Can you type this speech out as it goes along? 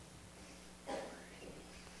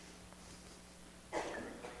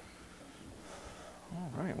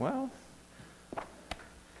Well,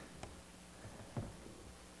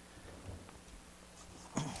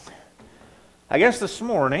 I guess this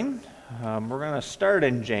morning we're going to start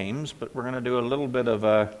in James, but we're going to do a little bit of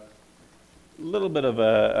an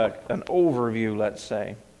overview, let's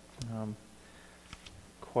say.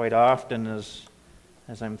 Quite often, as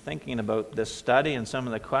I'm thinking about this study and some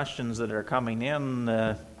of the questions that are coming in,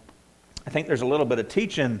 I think there's a little bit of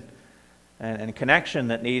teaching and connection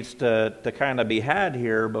that needs to kind of be had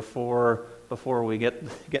here before we get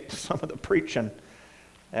to some of the preaching,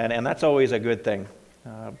 and that's always a good thing.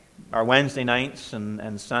 Our Wednesday nights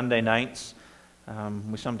and Sunday nights,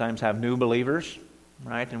 we sometimes have new believers,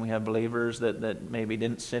 right? And we have believers that maybe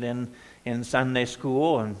didn't sit in Sunday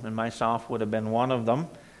school, and myself would have been one of them,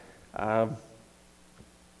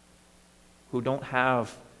 who don't have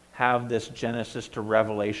this Genesis to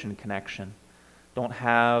Revelation connection, don't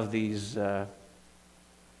have these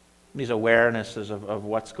awarenesses of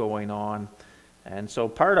what's going on. And so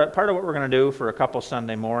part of what we're going to do for a couple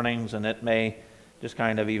Sunday mornings, and it may just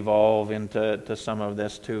kind of evolve into some of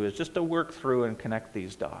this too, is just to work through and connect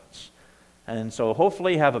these dots. And so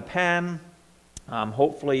hopefully you have a pen.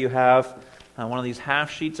 Hopefully you have one of these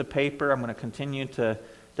half sheets of paper. I'm going to continue to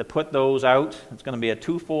put those out. It's going to be a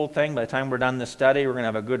twofold thing. By the time we're done this study, we're going to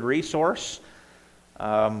have a good resource.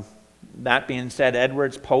 That being said,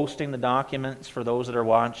 Edward's posting the documents for those that are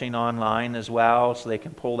watching online as well, so they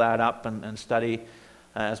can pull that up and study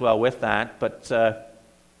as well with that. But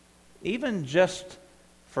even just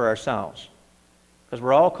for ourselves, because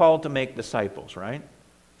we're all called to make disciples, right?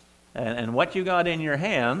 And what you got in your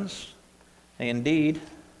hands, indeed,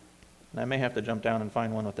 I may have to jump down and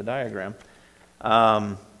find one with the diagram,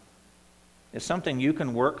 is something you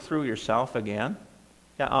can work through yourself again.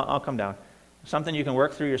 Yeah, I'll come down. Something you can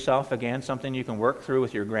work through yourself again, something you can work through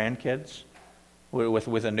with your grandkids,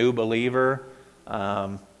 with a new believer,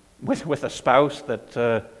 with a spouse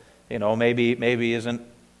that maybe isn't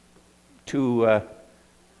too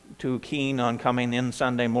keen on coming in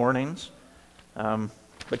Sunday mornings,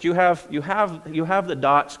 but you have the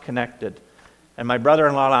dots connected. And my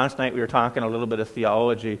brother-in-law last night, we were talking a little bit of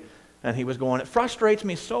theology, and he was going, "It frustrates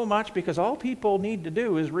me so much because all people need to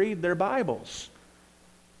do is read their Bibles."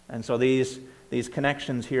 And so these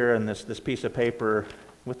connections here in this piece of paper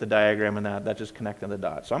with the diagram and that just connecting the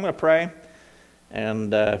dots. So I'm going to pray,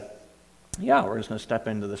 and we're just going to step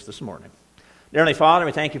into this morning. Dear Heavenly Father,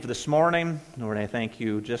 we thank you for this morning. Lord, I thank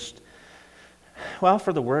you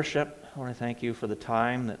for the worship. Lord, I thank you for the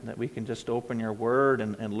time that we can just open your word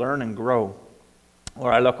and learn and grow.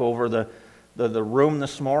 Lord, I look over the room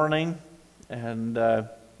this morning, and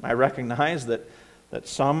I recognize that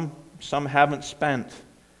some haven't spent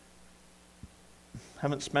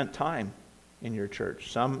time in your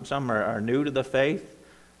church. Some are new to the faith,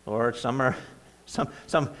 Lord. Some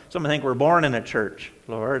think we're born in a church,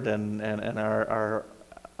 Lord, and are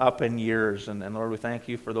up in years. And Lord, we thank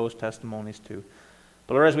you for those testimonies too.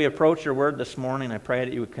 But Lord, as we approach your word this morning, I pray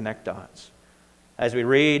that you would connect dots. As we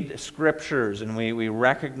read scriptures and we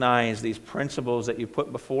recognize these principles that you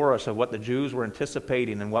put before us of what the Jews were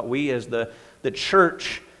anticipating and what we as the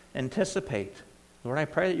church anticipate, Lord, I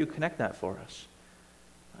pray that you connect that for us.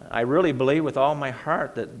 I really believe with all my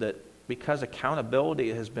heart that because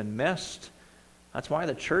accountability has been missed, that's why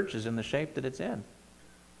the church is in the shape that it's in.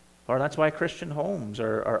 Or that's why Christian homes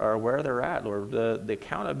are where they're at. Lord, the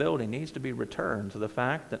accountability needs to be returned to the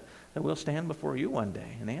fact that we'll stand before you one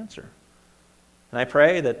day and answer. And I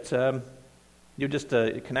pray that you just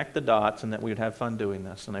connect the dots and that we would have fun doing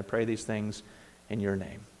this. And I pray these things in your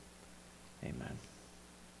name. Amen.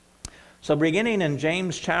 So beginning in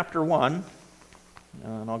James chapter 1,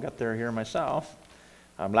 and I'll get there here myself.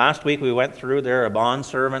 Last week we went through there a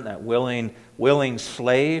bondservant, that willing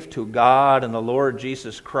slave to God and the Lord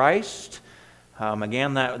Jesus Christ.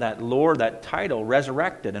 Again, that Lord, that title,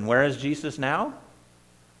 resurrected. And where is Jesus now?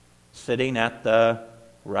 Sitting at the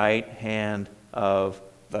right hand of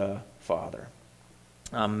the Father.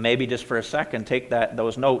 Maybe just for a second, take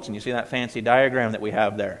those notes, and you see that fancy diagram that we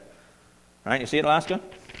have there. Right? You see it, Alaska?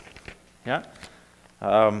 Yeah?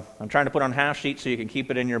 I'm trying to put on half sheets so you can keep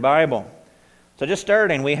it in your Bible. So just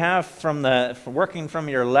starting, we have working from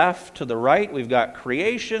your left to the right, we've got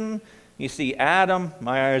creation. You see Adam.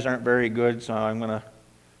 My eyes aren't very good, so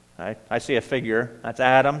I see a figure. That's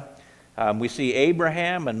Adam. We see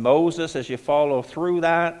Abraham and Moses as you follow through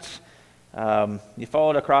that. You follow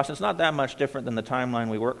it across. It's not that much different than the timeline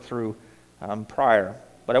we worked through prior.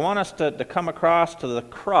 But I want us to come across to the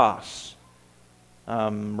cross,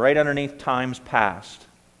 right underneath times past.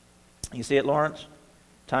 You see it, Lawrence?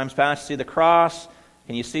 Times past, see the cross.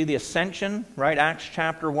 Can you see the ascension, right? Acts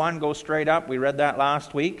chapter 1 goes straight up. We read that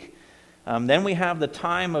last week. Then we have the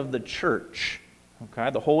time of the church. Okay,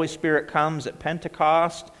 the Holy Spirit comes at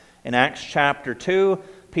Pentecost in Acts chapter 2.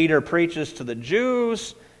 Peter preaches to the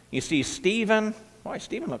Jews. You see Stephen. Boy,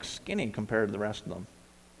 Stephen looks skinny compared to the rest of them.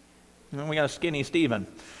 We got a skinny Stephen.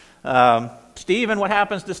 Stephen, what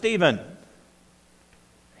happens to Stephen?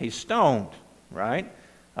 He's stoned, right?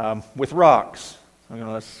 With rocks.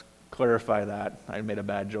 Let's clarify that. I made a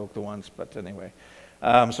bad joke the once, but anyway.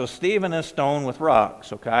 So Stephen is stoned with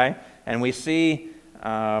rocks, okay? And we see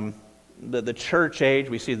the church age.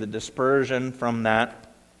 We see the dispersion from that.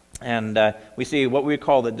 And we see what we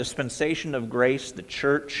call the dispensation of grace, the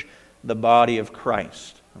church, the body of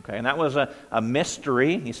Christ. Okay, and that was a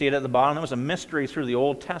mystery. You see it at the bottom. It was a mystery through the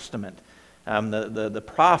Old Testament. The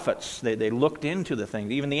prophets, they looked into the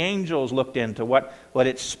thing. Even the angels looked into what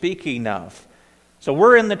it's speaking of. So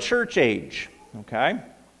we're in the church age. Okay?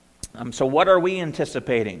 So what are we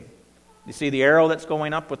anticipating? You see the arrow that's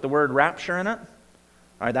going up with the word rapture in it?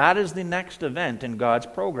 All right, that is the next event in God's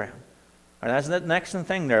program. All right, that's the next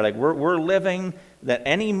thing there. Like we're living that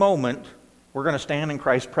any moment we're going to stand in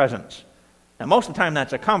Christ's presence. Now, most of the time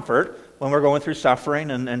that's a comfort when we're going through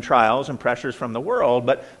suffering and trials and pressures from the world,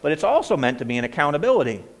 but it's also meant to be an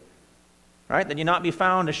accountability, right? That you not be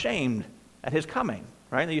found ashamed at His coming,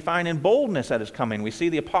 right? That you find in boldness at His coming. We see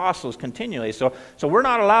the apostles continually. So we're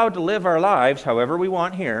not allowed to live our lives however we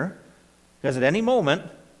want here, because at any moment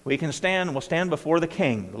we'll stand before the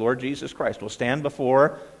King, the Lord Jesus Christ. We'll stand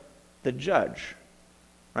before the judge,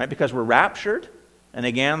 right? Because we're raptured. And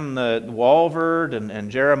again, the Walvard and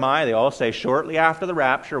Jeremiah, they all say shortly after the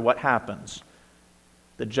rapture, what happens?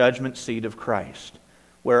 The judgment seat of Christ,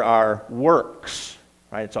 where our works,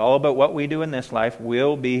 right? It's all about what we do in this life,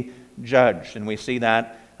 will be judged. And we see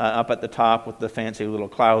that up at the top with the fancy little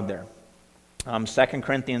cloud there. 2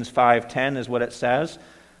 Corinthians 5:10 is what it says.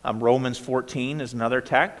 Romans 14 is another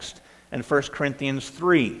text. And 1 Corinthians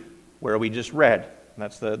 3, where we just read.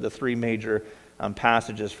 That's the three major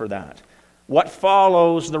passages for that. What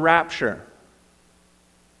follows the rapture?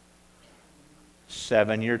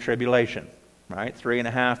 7-year tribulation, right?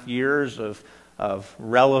 3.5 years of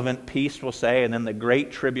relevant peace, we'll say, and then the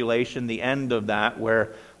great tribulation, the end of that,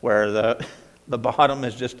 where the bottom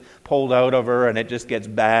is just pulled out of her and it just gets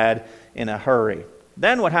bad in a hurry.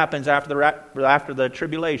 Then what happens after the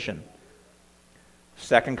tribulation?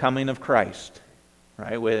 Second coming of Christ,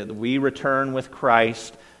 right? We return with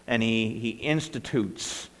Christ, and He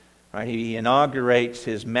institutes. Right, He inaugurates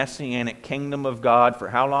His messianic kingdom of God for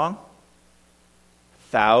how long?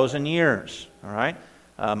 1,000 years. All right.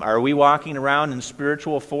 Are we walking around in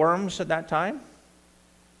spiritual forms at that time?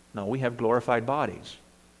 No, we have glorified bodies.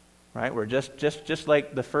 Right. We're just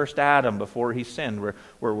like the first Adam before he sinned.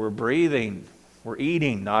 We're breathing. We're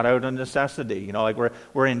eating, not out of necessity. Like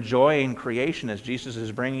we're enjoying creation as Jesus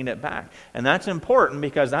is bringing it back. And that's important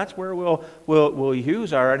because that's where we'll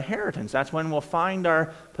use our inheritance. That's when we'll find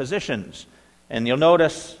our positions. And you'll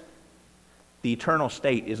notice the eternal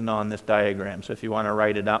state isn't on this diagram. So if you want to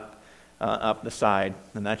write it up the side,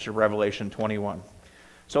 then that's your Revelation 21.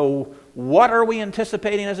 So what are we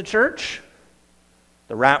anticipating as a church?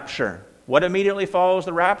 The rapture. What immediately follows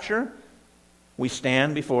the rapture? We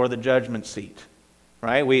stand before the judgment seat.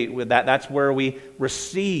 Right? That's where we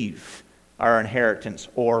receive our inheritance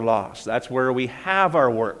or loss. That's where we have our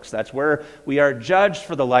works. That's where we are judged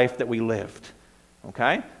for the life that we lived.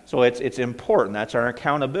 Okay? So it's important. That's our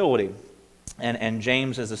accountability. And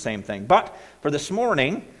James is the same thing. But for this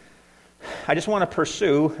morning, I just want to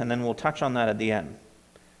pursue, and then we'll touch on that at the end.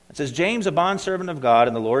 It says, James, a bondservant of God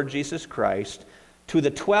and the Lord Jesus Christ, to the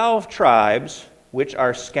 12 tribes which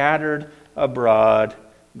are scattered abroad,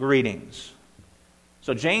 greetings.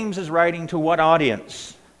 So James is writing to what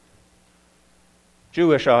audience?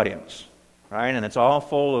 Jewish audience, right? And it's all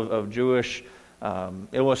full of Jewish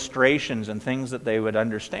illustrations and things that they would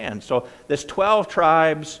understand. So this 12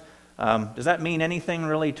 tribes, does that mean anything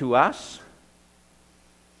really to us?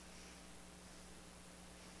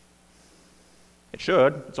 It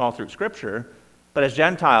should. It's all through Scripture. But as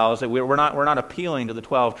Gentiles, we're not appealing to the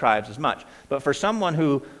 12 tribes as much. But for someone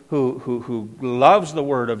who loves the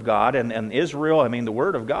Word of God, and Israel, the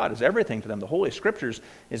Word of God is everything to them. The Holy Scriptures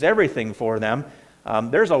is everything for them.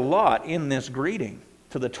 There's a lot in this greeting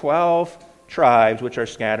to the 12 tribes which are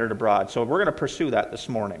scattered abroad. So we're going to pursue that this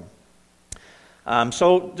morning.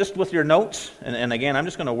 So just with your notes, and again, I'm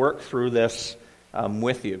just going to work through this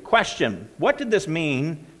with you. Question: what did this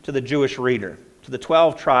mean to the Jewish reader, to the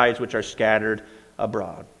 12 tribes which are scattered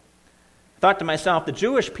abroad? I thought to myself, the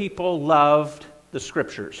Jewish people loved the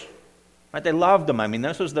Scriptures. Right? They loved them. I mean,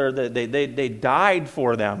 this was they died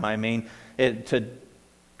for them. I mean,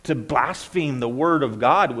 to blaspheme the Word of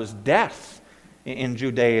God was death in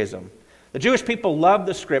Judaism. The Jewish people loved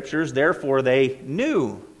the Scriptures, therefore they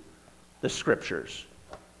knew the Scriptures.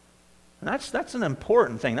 And that's an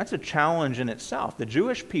important thing. That's a challenge in itself. The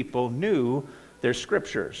Jewish people knew their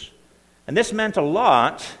Scriptures. And this meant a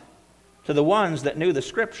lot to the ones that knew the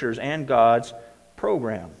Scriptures and God's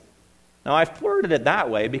program. Now, I've worded it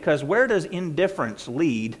that way because where does indifference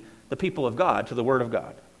lead the people of God to the Word of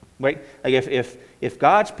God? Right? Like if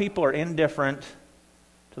God's people are indifferent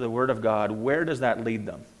to the Word of God, where does that lead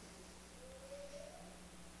them?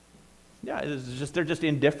 Yeah, they're just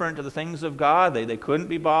indifferent to the things of God. They couldn't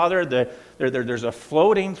be bothered. There's a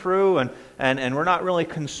floating through, and we're not really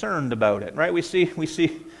concerned about it, right? We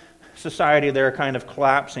see society there kind of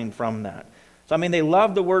collapsing from that. So I mean, they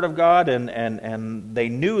loved the Word of God, and they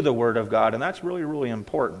knew the Word of God, and that's really, really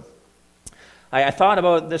important. I thought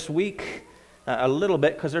about this week a little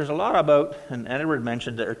bit because there's a lot about, and Edward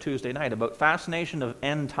mentioned it Tuesday night, about fascination of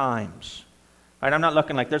end times. Right, I'm not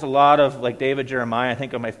looking like there's a lot of like David Jeremiah. I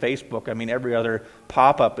think on my Facebook, I mean every other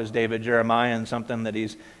pop-up is David Jeremiah and something that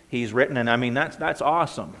he's written, and I mean that's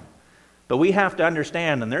awesome. But we have to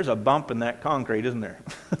understand, and there's a bump in that concrete, isn't there?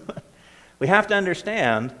 We have to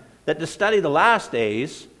understand that to study the last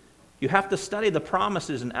days, you have to study the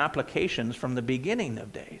promises and applications from the beginning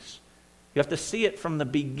of days. You have to see it from the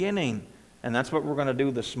beginning, and that's what we're going to do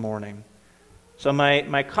this morning. So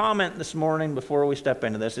my comment this morning before we step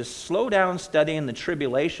into this is slow down studying the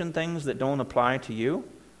tribulation things that don't apply to you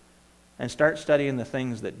and start studying the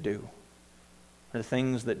things that do. The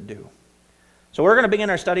things that do. So we're going to begin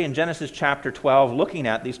our study in Genesis chapter 12 looking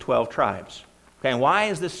at these 12 tribes. Okay, and why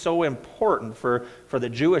is this so important for the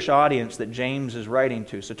Jewish audience that James is writing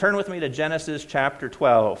to? So turn with me to Genesis chapter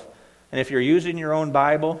 12. And if you're using your own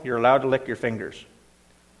Bible, you're allowed to lick your fingers.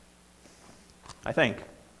 I think.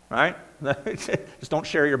 Right? Just don't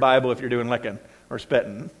share your Bible if you're doing licking or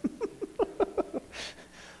spitting.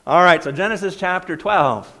 All right, so Genesis chapter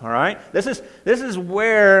 12. All right? This is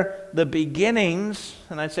where the beginnings,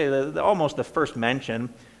 and I'd say almost the first mention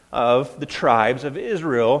of the tribes of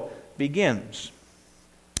Israel begins.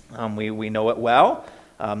 We know it well.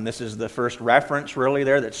 This is the first reference really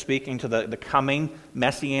there that's speaking to the coming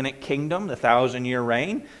Messianic kingdom, the 1,000-year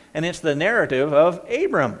reign. And it's the narrative of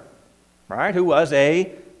Abram, right, who was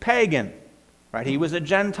a pagan, right? He was a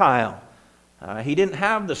Gentile. He didn't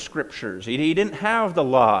have the Scriptures. He didn't have the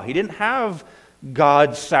law. He didn't have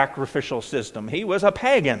God's sacrificial system. He was a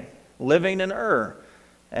pagan living in Ur.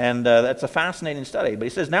 And that's a fascinating study. But he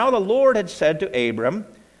says, now the Lord had said to Abram,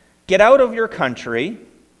 get out of your country,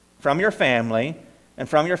 from your family, and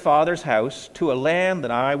from your father's house to a land that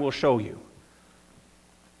I will show you.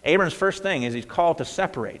 Abram's first thing is he's called to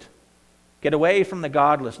separate. Get away from the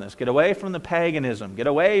godlessness. Get away from the paganism. Get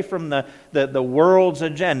away from the world's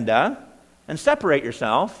agenda and separate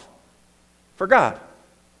yourself for God.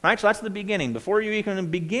 Right? So that's the beginning. Before you even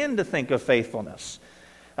begin to think of faithfulness.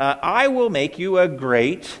 I will make you a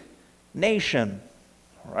great nation.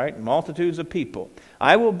 All right? Multitudes of people.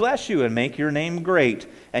 I will bless you and make your name great,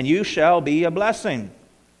 and you shall be a blessing.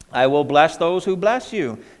 I will bless those who bless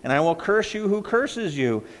you, and I will curse you who curses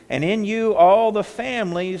you. And in you all the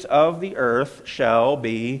families of the earth shall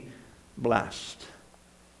be blessed.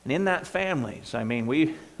 And in that families, I mean,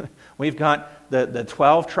 we've got the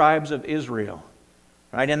 12 tribes of Israel.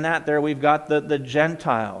 Right? In that there we've got the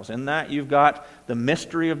Gentiles. In that you've got the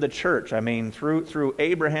mystery of the church. I mean, through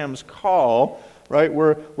Abraham's call, right,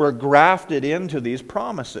 we're grafted into these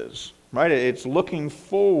promises. Right? It's looking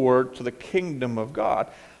forward to the kingdom of God.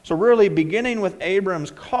 So really, beginning with Abram's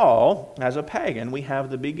call as a pagan, we have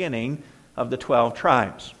the beginning of the 12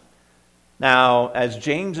 tribes. Now, as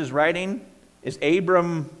James is writing, is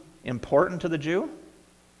Abram important to the Jew?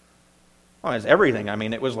 Well, it's everything. I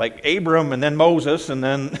mean, it was like Abram and then Moses, and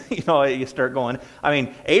then, you start going. I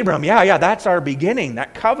mean, Abram, yeah, that's our beginning.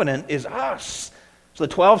 That covenant is us. So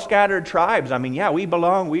the 12 scattered tribes, I mean, yeah, we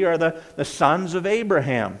belong. We are the sons of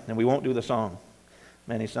Abraham. And we won't do the song.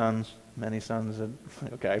 Many sons.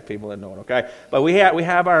 Okay, people that know it. Okay, but we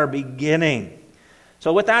have our beginning.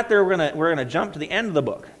 So with that, there we're gonna jump to the end of the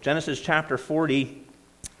book, Genesis chapter 40,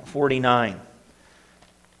 49,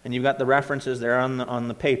 and you've got the references there on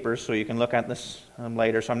the paper, so you can look at this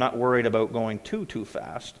later. So I'm not worried about going too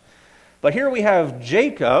fast. But here we have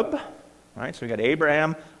Jacob. Right, so we got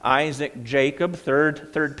Abraham, Isaac, Jacob,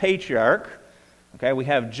 third patriarch. Okay, we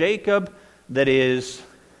have Jacob that is.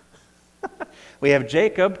 We have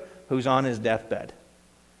Jacob who's on his deathbed.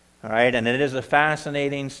 All right, and it is a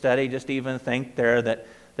fascinating study. Just even think there that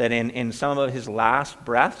in some of his last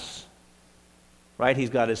breaths, right?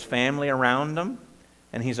 He's got his family around him,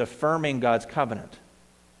 and he's affirming God's covenant.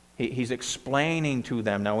 He's explaining to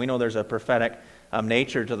them. Now, we know there's a prophetic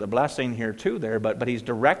nature to the blessing here too there, but he's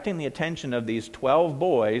directing the attention of these 12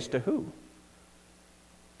 boys to who?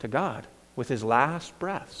 To God, with his last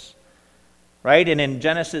breaths. Right? And in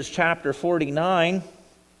Genesis chapter 49,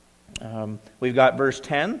 we've got verse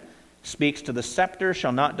 10, speaks to the scepter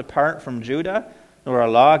shall not depart from Judah, nor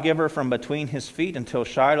a lawgiver from between his feet until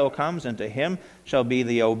Shiloh comes, and to him shall be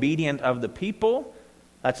the obedient of the people.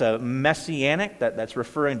 That's a messianic, that's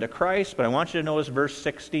referring to Christ. But I want you to notice verse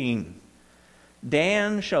 16.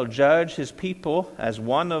 Dan shall judge his people as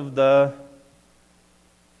one of the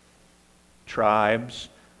tribes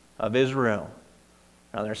of Israel.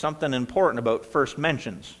 Now there's something important about first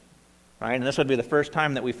mentions, right? And this would be the first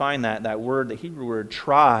time that we find that word, the Hebrew word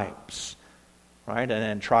tribes, right?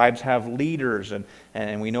 And tribes have leaders,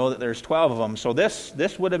 and we know that there's 12 of them. So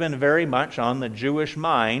this would have been very much on the Jewish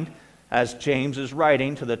mind as James is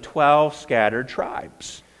writing to the 12 scattered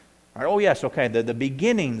tribes. All right, oh yes, okay, the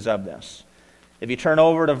beginnings of this. If you turn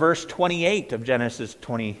over to verse 28 of Genesis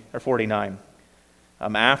 49,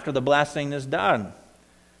 after the blessing is done,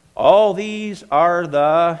 all these are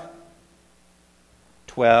the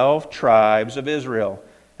 12 tribes of Israel,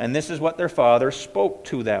 and this is what their father spoke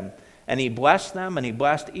to them. And he blessed them, and he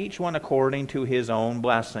blessed each one according to his own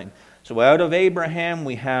blessing. So out of Abraham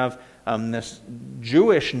we have this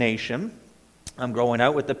Jewish nation growing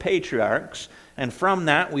out with the patriarchs, and from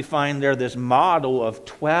that we find there this model of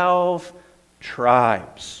 12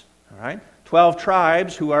 tribes. All right? 12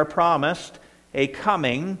 tribes who are promised a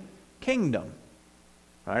coming kingdom.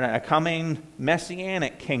 All right? A coming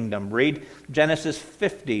messianic kingdom. Read Genesis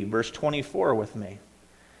 50, verse 24 with me.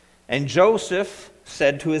 And Joseph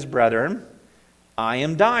said to his brethren, I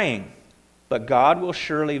am dying, but God will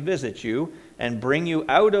surely visit you and bring you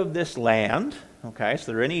out of this land, okay,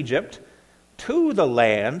 so they're in Egypt, to the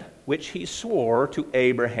land which he swore to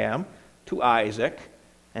Abraham, to Isaac,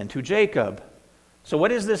 and to Jacob. So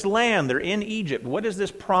what is this land? They're in Egypt. What is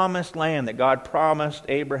this promised land that God promised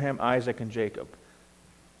Abraham, Isaac, and Jacob?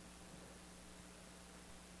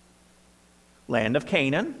 Land of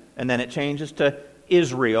Canaan, and then it changes to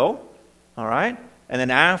Israel, all right? And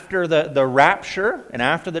then after the rapture and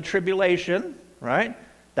after the tribulation, right,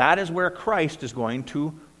 that is where Christ is going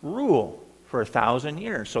to rule for 1,000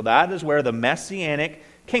 years. So that is where the messianic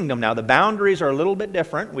kingdom, now the boundaries are a little bit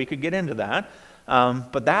different, we could get into that,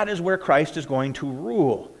 but that is where Christ is going to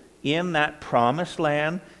rule, in that promised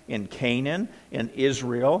land, in Canaan, in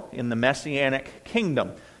Israel, in the messianic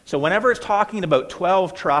kingdom. So whenever it's talking about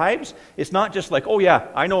 12 tribes, it's not just like, oh yeah,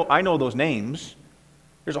 I know those names.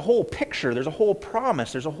 There's a whole picture, there's a whole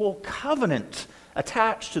promise, there's a whole covenant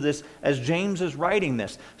attached to this as James is writing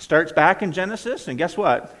this. Starts back in Genesis, and guess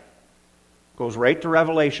what? Goes right to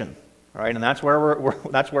Revelation. All right, and that's where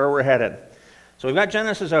we're headed. So we've got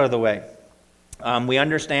Genesis out of the way. We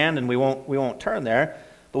understand, and we won't turn there,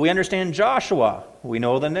 but we understand Joshua. We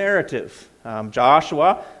know the narrative.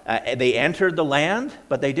 Joshua, they entered the land,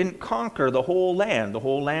 but they didn't conquer the whole land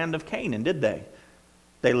of Canaan, did they?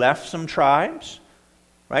 They left some tribes,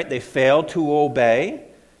 right? They failed to obey,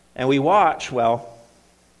 and we watch,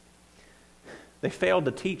 they failed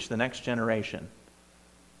to teach the next generation,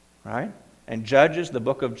 right? And Judges, the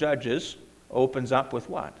book of Judges, opens up with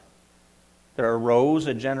what? There arose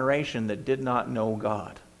a generation that did not know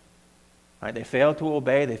God. Right? They failed to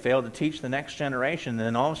obey, they failed to teach the next generation, and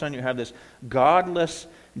then all of a sudden you have this godless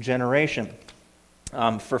generation.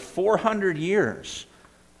 For 400 years,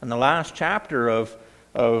 in the last chapter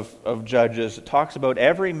of Judges, it talks about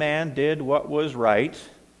every man did what was right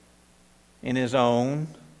in his own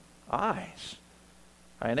eyes.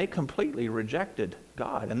 Right? They completely rejected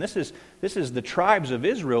God. And this is the tribes of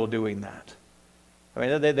Israel doing that. I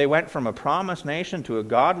mean, they went from a promised nation to a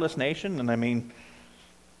godless nation, and I mean,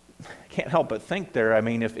 I can't help but think there, I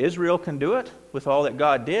mean, if Israel can do it with all that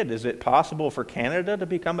God did, is it possible for Canada to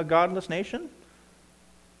become a godless nation?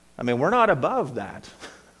 I mean, we're not above that.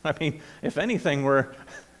 I mean, if anything, we're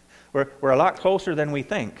a lot closer than we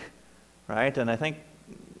think, right? And I think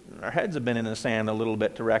our heads have been in the sand a little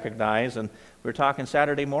bit to recognize, and we were talking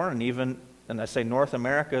Saturday morning, even, and I say North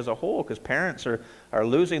America as a whole, because parents are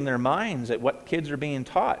losing their minds at what kids are being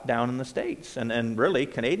taught down in the States, and really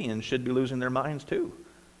Canadians should be losing their minds too,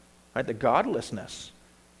 right? The godlessness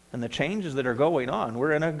and the changes that are going on.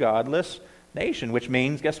 We're in a godless nation, which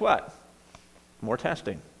means, guess what? More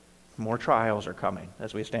testing, more trials are coming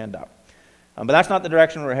as we stand up. But that's not the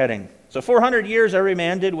direction we're heading. So 400 years, every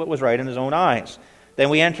man did what was right in his own eyes. Then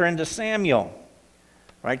we enter into Samuel.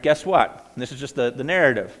 Right? Guess what? And this is just the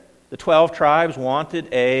narrative. The 12 tribes wanted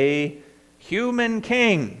a human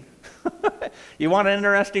king. You want an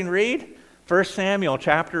interesting read? 1 Samuel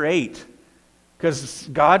chapter 8. Because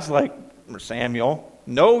God's like, Samuel,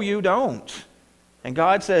 no you don't. And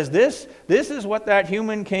God says, this is what that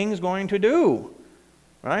human king is going to do.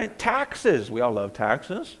 Right? Taxes. We all love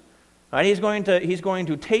taxes. Right? He's going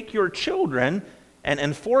to take your children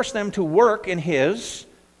and force them to work in his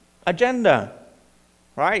agenda.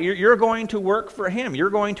 Right? You're going to work for him. You're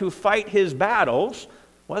going to fight his battles,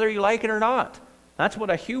 whether you like it or not. That's what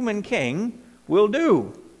a human king will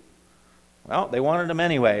do. Well, they wanted him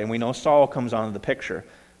anyway, and we know Saul comes onto the picture.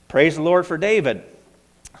 Praise the Lord for David.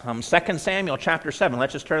 2 Samuel chapter 7.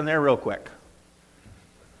 Let's just turn there real quick.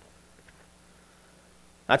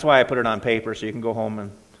 That's why I put it on paper, so you can go home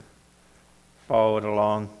and follow it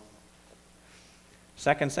along.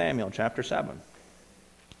 2 Samuel chapter 7.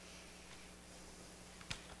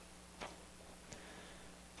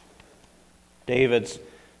 David's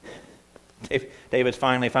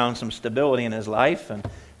finally found some stability in his life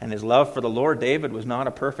and his love for the Lord. David was not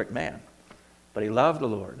a perfect man, but he loved the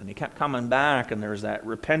Lord, and he kept coming back, and there's that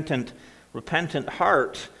repentant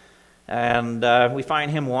heart, and we find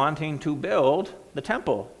him wanting to build the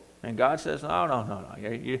temple. And God says, no.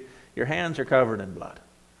 Your hands are covered in blood.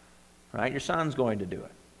 Right? Your son's going to do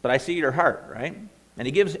it. But I see your heart, right? And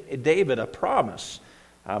he gives David a promise.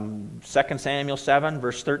 2 Samuel 7,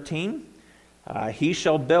 verse 13. He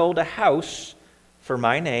shall build a house for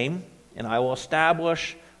my name, and I will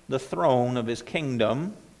establish the throne of his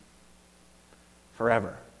kingdom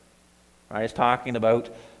forever. Right? He's talking about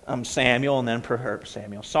Solomon,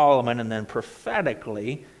 and then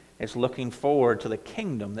prophetically it's looking forward to the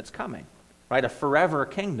kingdom that's coming. Right? A forever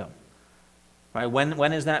kingdom. Right?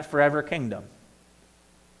 When is that forever kingdom?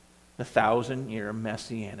 The 1,000-year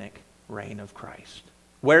messianic reign of Christ.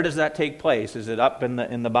 Where does that take place? Is it up in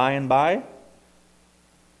the by and by?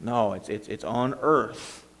 No, it's on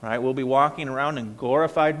earth. Right? We'll be walking around in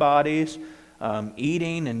glorified bodies,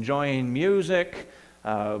 eating, enjoying music.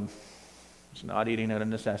 It's not eating out of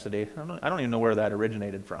necessity. I don't even know where that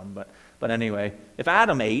originated from, but anyway, if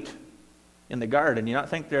Adam ate in the garden, you not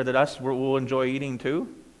think there that us will enjoy eating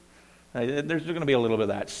too? There's going to be a little bit of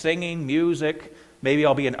that. Singing, music. Maybe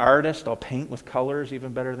I'll be an artist. I'll paint with colors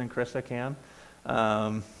even better than Krista can.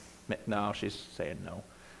 No, she's saying no.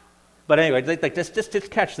 But anyway,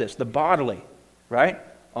 just catch this. The bodily, right?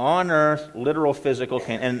 On earth, literal, physical,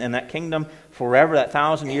 and that kingdom forever, that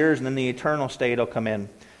 1,000 years, and then the eternal state will come in.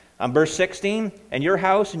 Verse 16, and your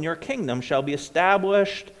house and your kingdom shall be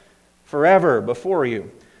established forever before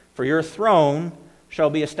you. For your throne shall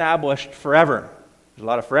be established forever. There's a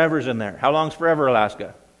lot of forevers in there. How long's forever,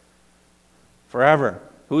 Alaska? Forever.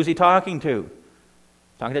 Who's he talking to?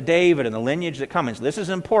 Talking to David and the lineage that comes. This is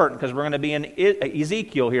important because we're going to be in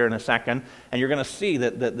Ezekiel here in a second, and you're going to see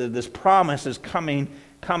that this promise is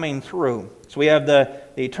coming through. So we have the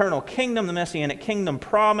eternal kingdom, the messianic kingdom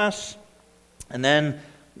promise, and then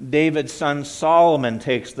David's son Solomon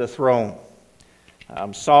takes the throne.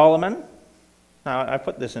 Solomon, now I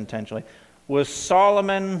put this intentionally, was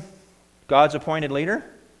Solomon God's appointed leader?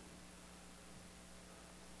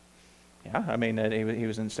 Yeah, I mean, he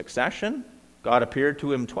was in succession. God appeared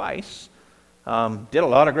to him twice. Did a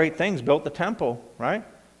lot of great things, built the temple, right?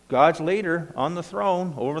 God's leader on the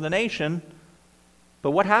throne over the nation.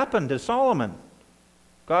 But what happened to Solomon?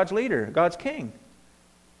 God's leader, God's king.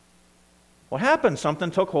 What happened?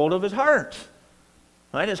 Something took hold of his heart.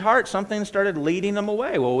 Right? His heart, something started leading him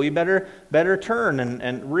away. Well, we better turn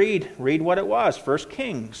and read what it was. 1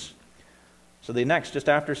 Kings. So the next, just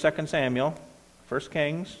after 2 Samuel, 1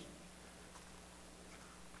 Kings.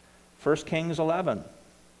 1 Kings 11.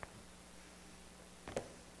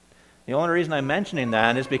 The only reason I'm mentioning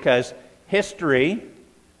that is because history,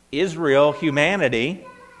 Israel, humanity,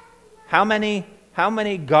 how many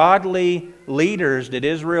godly leaders did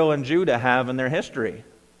Israel and Judah have in their history?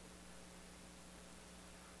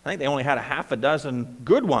 I think they only had a half a dozen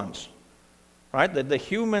good ones. Right? The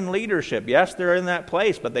human leadership, yes, they're in that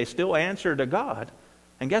place, but they still answer to God.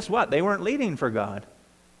 And guess what? They weren't leading for God.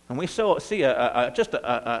 And we still see just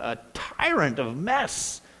a tyrant of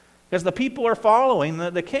mess because the people are following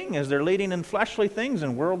the king as they're leading in fleshly things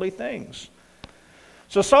and worldly things.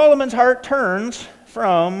 So Solomon's heart turns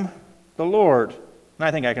from the Lord. And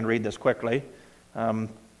I think I can read this quickly. 1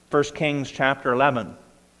 Kings chapter 11.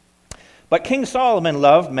 But King Solomon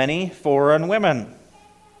loved many foreign women.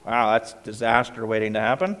 Wow, that's disaster waiting to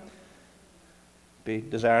happen. Be a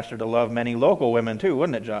disaster to love many local women too,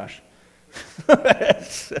 wouldn't it, Josh?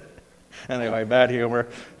 Anyway, bad humor.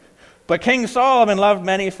 But King Solomon loved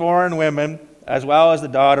many foreign women, as well as the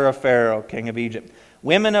daughter of Pharaoh, king of Egypt.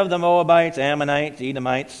 women of the Moabites, Ammonites,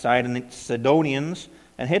 Edomites, Sidonians,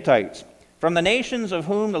 and Hittites, from the nations of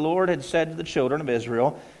whom the Lord had said to the children of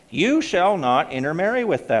Israel, you shall not intermarry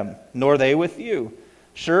with them, nor they with you.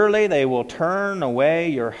 Surely they will turn away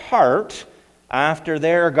your heart after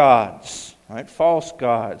their gods, right? False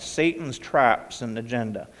gods, Satan's traps and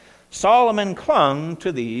agenda. Solomon clung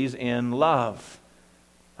to these in love.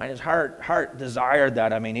 Right? His heart desired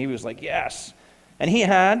that. I mean, he was like, yes. And he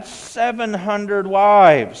had 700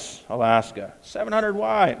 wives, Alaska, 700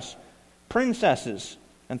 wives, princesses,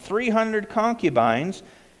 and 300 concubines.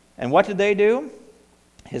 And what did they do?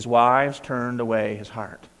 His wives turned away his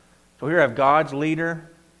heart. So here we have God's leader,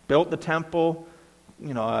 built the temple,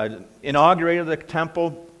 inaugurated the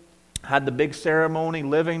temple, had the big ceremony,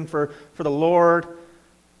 living for the Lord,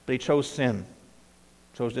 but he chose sin,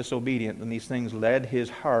 chose disobedience, and these things led his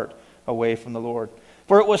heart away from the Lord.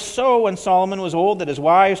 For it was so when Solomon was old that his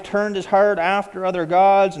wives turned his heart after other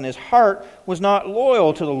gods, and his heart was not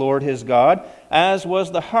loyal to the Lord his God, as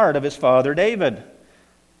was the heart of his father David.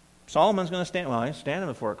 Solomon's going to stand, he's standing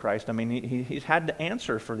before Christ. I mean, he's had to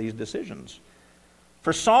answer for these decisions.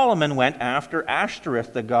 For Solomon went after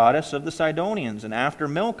Ashtoreth, the goddess of the Sidonians, and after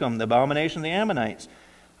Milcom, the abomination of the Ammonites.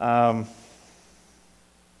 And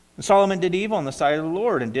Solomon did evil in the sight of the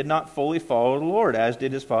Lord, and did not fully follow the Lord, as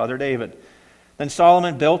did his father David. Then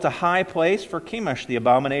Solomon built a high place for Chemosh, the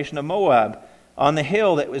abomination of Moab, on the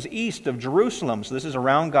hill that was east of Jerusalem. So this is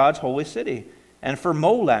around God's holy city. And for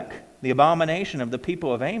Molech, the abomination of the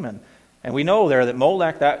people of Ammon. And we know there that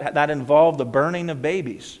Molech, that involved the burning of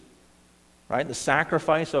babies, right? The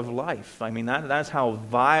sacrifice of life. I mean, that's how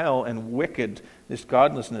vile and wicked this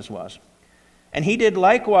godlessness was. And he did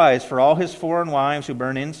likewise for all his foreign wives who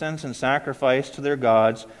burn incense and sacrifice to their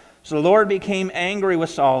gods. So the Lord became angry with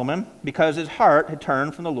Solomon because his heart had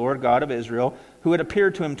turned from the Lord God of Israel, who had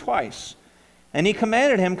appeared to him twice. And he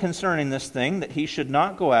commanded him concerning this thing, that he should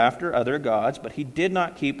not go after other gods, but he did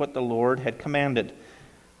not keep what the Lord had commanded.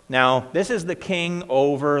 Now, this is the king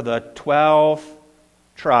over the 12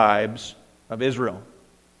 tribes of Israel.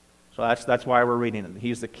 So that's why we're reading it.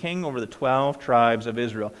 He's the king over the 12 tribes of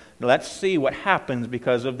Israel. Now let's see what happens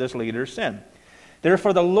because of this leader's sin.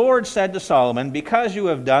 Therefore the Lord said to Solomon, because you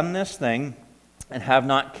have done this thing, and have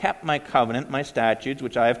not kept my covenant, my statutes,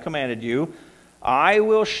 which I have commanded you, I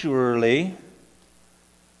will surely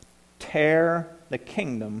tear the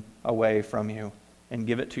kingdom away from you and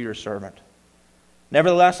give it to your servant.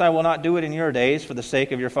 Nevertheless, I will not do it in your days for the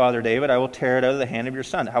sake of your father David. I will tear it out of the hand of your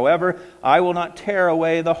son. However, I will not tear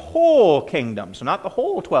away the whole kingdom, so not the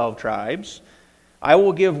whole 12 tribes. I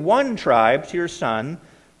will give one tribe to your son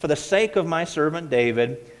for the sake of my servant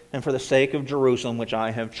David and for the sake of Jerusalem, which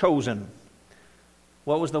I have chosen.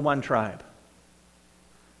 What was the one tribe?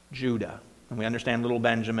 Judah. And we understand little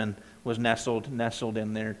Benjamin was nestled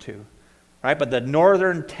in there too. Right? But the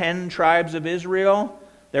northern 10 tribes of Israel,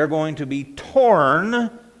 they're going to be torn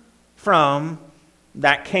from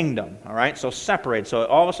that kingdom. All right? So separate. So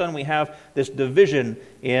all of a sudden we have this division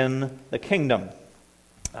in the kingdom.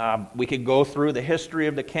 We could go through the history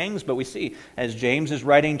of the kings, but we see as James is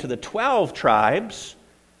writing to the 12 tribes,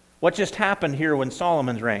 what just happened here when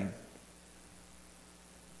Solomon's reign?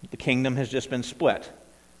 The kingdom has just been split.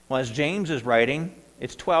 Well, as James is writing,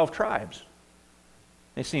 it's 12 tribes.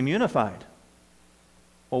 They seem unified.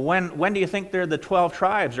 Well, when do you think the 12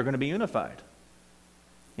 tribes are going to be unified?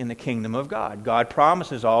 In the kingdom of God. God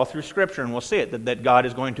promises all through Scripture, and we'll see it, that God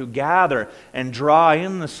is going to gather and draw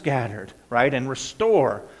in the scattered, right, and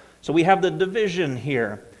restore. So we have the division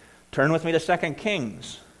here. Turn with me to 2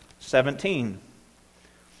 Kings 17.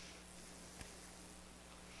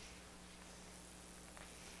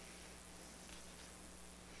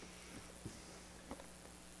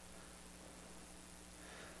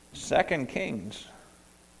 Second Kings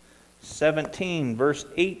 17, verse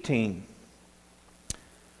 18.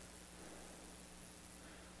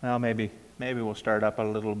 Well, maybe we'll start up a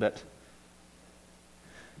little bit.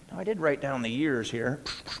 Now, I did write down the years here.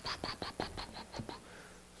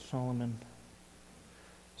 Solomon,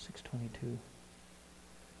 622.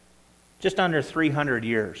 Just under 300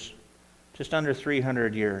 years. Just under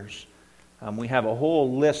 300 years. We have a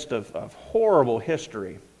whole list of horrible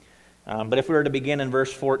history. But if we were to begin in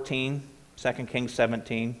verse 14, 2 Kings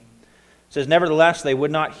 17, it says, nevertheless, they would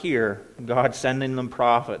not hear, God sending them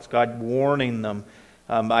prophets, God warning them.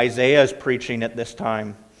 Isaiah is preaching at this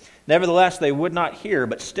time. Nevertheless, they would not hear,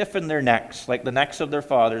 but stiffened their necks, like the necks of their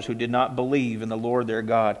fathers who did not believe in the Lord their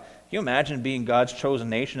God. Can you imagine being God's chosen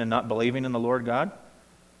nation and not believing in the Lord God?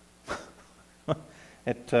 You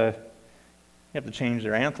have to change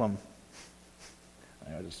their anthem.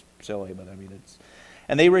 It's silly, but I mean it's...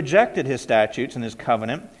 And they rejected his statutes and his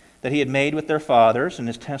covenant that he had made with their fathers, and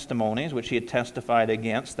his testimonies, which he had testified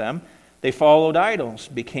against them. They followed idols,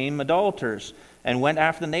 became idolaters, and went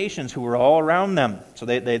after the nations who were all around them. So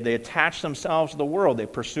they attached themselves to the world. They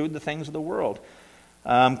pursued the things of the world,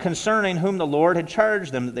 concerning whom the Lord had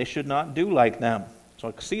charged them that they should not do like them. So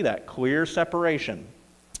I see that clear separation.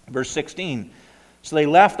 Verse 16, so they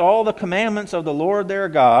left all the commandments of the Lord their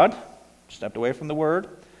God, stepped away from the word,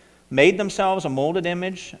 made themselves a molded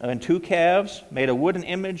image and 2 calves, made a wooden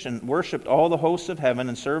image, and worshipped all the hosts of heaven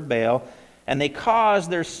and served Baal. And they caused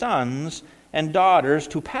their sons and daughters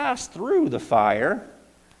to pass through the fire,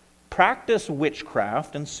 practice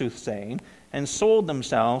witchcraft and soothsaying, and sold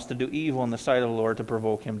themselves to do evil in the sight of the Lord to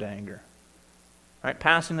provoke him to anger. Right?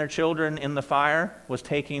 Passing their children in the fire was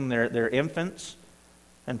taking their infants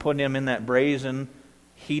and putting them in that brazen,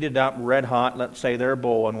 heated up, red hot, let's say, their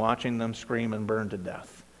bowl, and watching them scream and burn to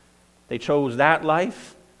death. They chose that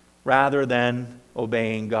life rather than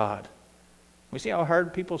obeying God. We see how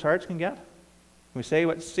hard people's hearts can get. We see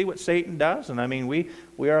what Satan does, and I mean,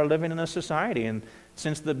 we are living in a society, and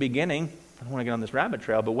since the beginning, I don't want to get on this rabbit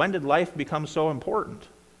trail, but when did life become so important?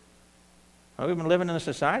 Well, we've been living in a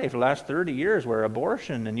society for the last 30 years where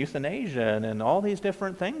abortion and euthanasia and all these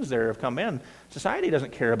different things there have come in. Society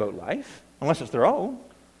doesn't care about life unless it's their own.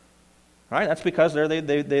 Right? That's because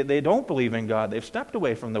they don't believe in God. They've stepped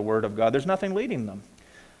away from the Word of God. There's nothing leading them.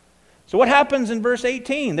 So what happens in verse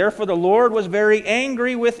 18? Therefore the Lord was very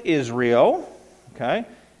angry with Israel, okay,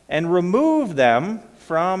 and removed them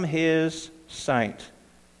from his sight.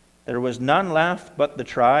 There was none left but the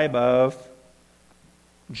tribe of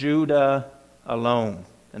Judah alone.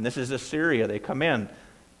 And this is Assyria. They come in.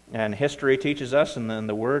 And history teaches us, and then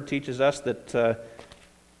the Word teaches us that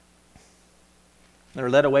they're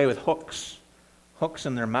led away with hooks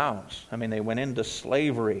in their mouths. I mean, they went into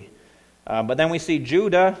slavery. But then we see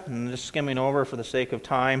Judah, and just skimming over for the sake of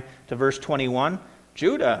time to verse 21.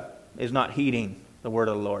 Judah is not heeding the word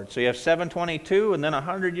of the Lord. So you have 722, and then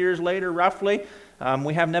 100 years later, roughly,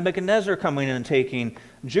 we have Nebuchadnezzar coming in and taking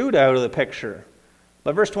Judah out of the picture.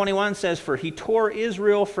 But verse 21 says, for he tore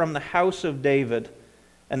Israel from the house of David,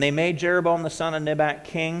 and they made Jeroboam the son of Nebat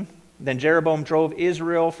king. Then Jeroboam drove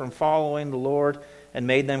Israel from following the Lord and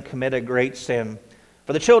made them commit a great sin.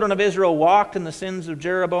 For the children of Israel walked in the sins of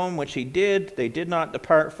Jeroboam, which he did. They did not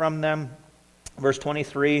depart from them. Verse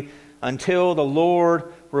 23, until the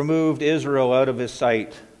Lord removed Israel out of his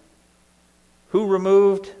sight. Who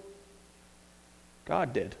removed?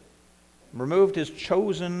 God did. Removed his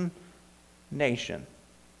chosen nation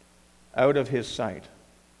out of his sight.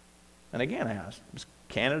 And again, I ask, is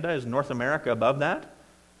Canada, is North America above that?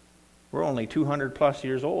 We're only 200 plus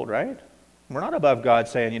years old, right? We're not above God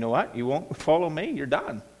saying, you know what, you won't follow me, you're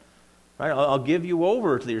done. Right? I'll give you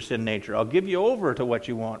over to your sin nature. I'll give you over to what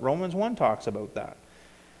you want. Romans 1 talks about that.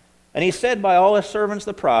 And he said by all his servants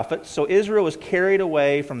the prophets, so Israel was carried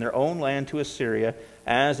away from their own land to Assyria,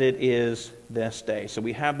 as it is this day. So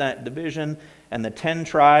we have that division, and the 10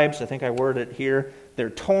 tribes, I think I worded it here, they're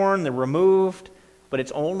torn, they're removed, but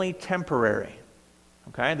it's only temporary.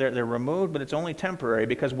 Okay, they're removed, but it's only temporary,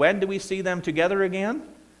 because when do we see them together again?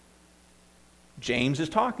 James is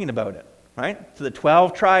talking about it, right? So the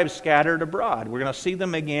 12 tribes scattered abroad. We're going to see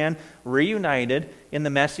them again reunited in the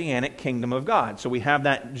Messianic kingdom of God. So we have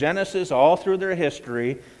that Genesis all through their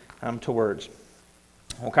history towards.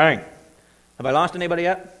 Okay. Have I lost anybody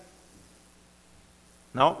yet?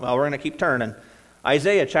 No? Well, we're going to keep turning.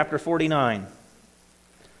 Isaiah chapter 49.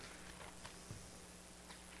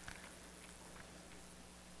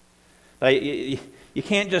 You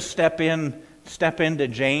can't just step into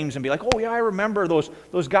James and be like, oh yeah, I remember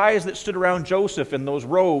those guys that stood around Joseph in those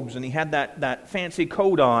robes and he had that fancy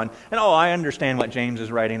coat on. And oh, I understand what James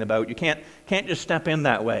is writing about. You can't just step in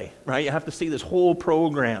that way, right? You have to see this whole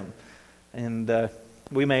program. And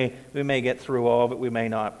we may get through all of it, we may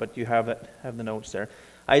not, but you have the notes there.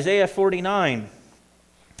 Isaiah 49,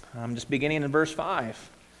 just beginning in verse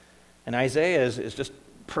 5. And Isaiah is just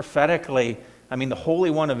prophetically, I mean, the Holy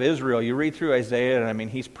One of Israel. You read through Isaiah, and I mean,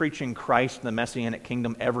 he's preaching Christ and the Messianic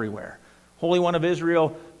kingdom everywhere. Holy One of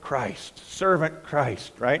Israel, Christ. Servant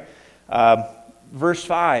Christ, right? Verse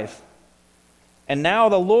 5. And now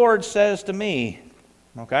the Lord says to me,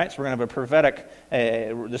 okay, so we're going to have a prophetic,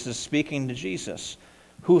 this is speaking to Jesus,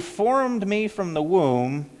 who formed me from the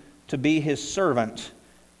womb to be his servant,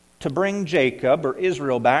 to bring Jacob, or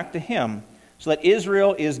Israel, back to him, so that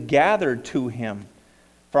Israel is gathered to him.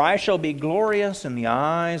 For I shall be glorious in the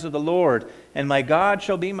eyes of the Lord, and my God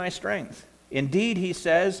shall be my strength. Indeed, he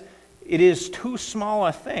says, it is too small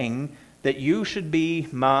a thing that you should be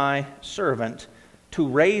my servant, to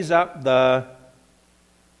raise up the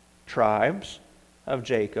tribes of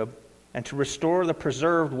Jacob, and to restore the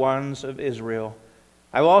preserved ones of Israel.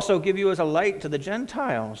 I will also give you as a light to the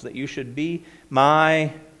Gentiles, that you should be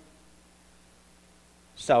my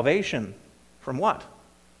salvation from what?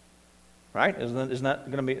 Right? Isn't that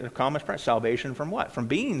going to be a common expression? Salvation from what? From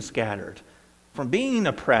being scattered, from being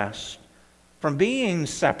oppressed, from being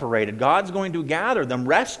separated. God's going to gather them,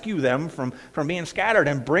 rescue them from being scattered,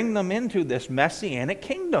 and bring them into this messianic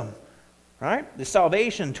kingdom. Right? The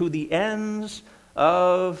salvation to the ends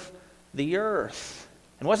of the earth.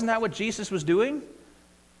 And wasn't that what Jesus was doing?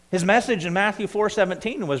 His message in Matthew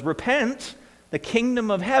 4:17 was, repent, the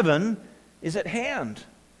kingdom of heaven is at hand.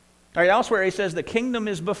 All right, elsewhere he says the kingdom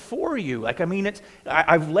is before you.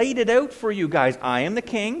 I've laid it out for you guys. I am the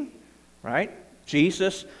king, right?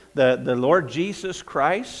 Jesus, the Lord Jesus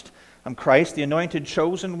Christ. I'm Christ, the anointed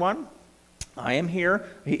chosen one. I am here.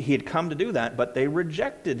 He had come to do that, but they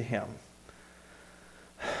rejected him.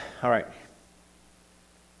 All right.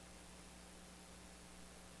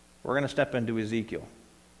 We're going to step into Ezekiel.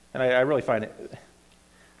 And I really find it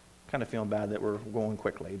kind of feeling bad that we're going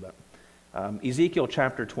quickly, but Ezekiel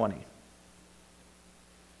chapter 20.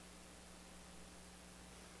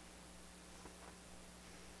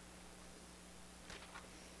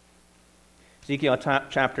 Ezekiel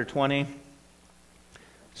chapter 20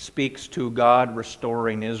 speaks to God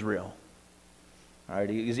restoring Israel. All right,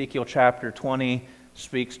 Ezekiel chapter 20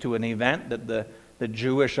 speaks to an event that the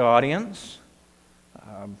Jewish audience,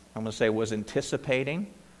 I'm going to say, was anticipating.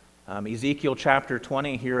 Ezekiel chapter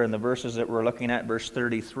 20 here in the verses that we're looking at, verse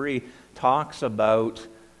 33, talks about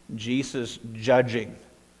Jesus judging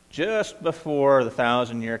just before the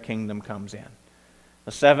 1,000-year kingdom comes in.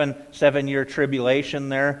 The seven-year tribulation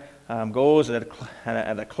there goes at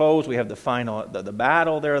a close. We have the final the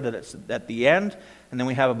battle there that it's at the end, and then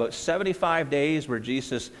we have about 75 days where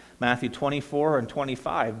Jesus, Matthew 24 and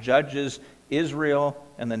 25, judges Israel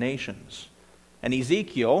and the nations. And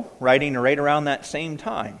Ezekiel, writing right around that same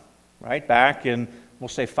time, right back in, we'll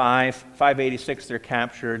say 586, they're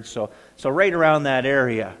captured. So right around that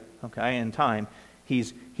area, okay, in time,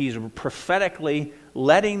 he's prophetically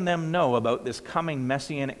letting them know about this coming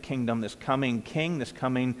messianic kingdom, this coming king, this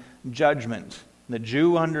coming judgment. The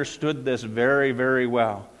Jew understood this very, very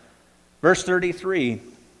well. Verse 33,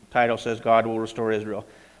 title says, God will restore Israel.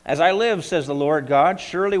 As I live, says the Lord God,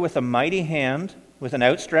 surely with a mighty hand, with an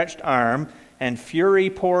outstretched arm, and fury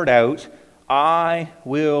poured out, I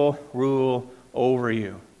will rule over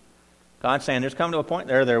you. God's saying there's come to a point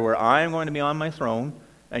there where I am going to be on my throne,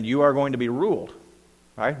 and you are going to be ruled.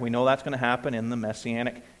 Right? We know that's going to happen in the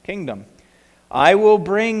Messianic kingdom. I will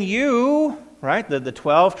bring you, right, the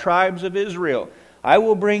 12 tribes of Israel. I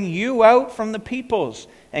will bring you out from the peoples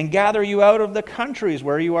and gather you out of the countries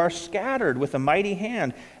where you are scattered with a mighty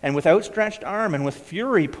hand and with outstretched arm and with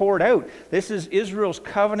fury poured out. This is Israel's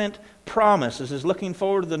covenant promise. This is looking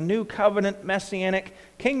forward to the new covenant Messianic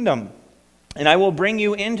kingdom. And I will bring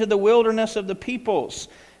you into the wilderness of the peoples,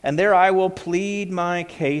 and there I will plead my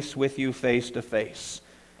case with you face to face.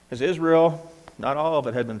 Because Israel, not all of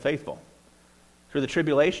it had been faithful. Through the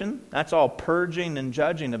tribulation, that's all purging and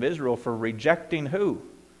judging of Israel for rejecting who?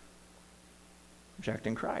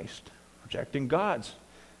 Rejecting Christ. Rejecting God's.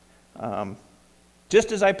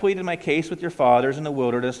 Just as I pleaded my case with your fathers in the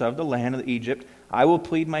wilderness of the land of Egypt, I will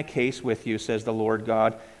plead my case with you, says the Lord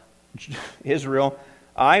God. Israel,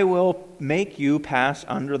 I will make you pass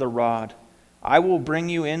under the rod. I will bring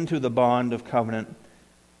you into the bond of covenant.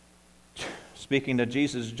 Speaking to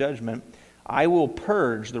Jesus' judgment, I will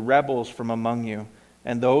purge the rebels from among you,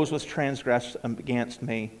 and those which transgress against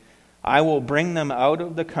me. I will bring them out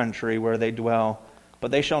of the country where they dwell,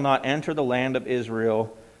 but they shall not enter the land of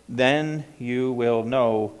Israel. Then you will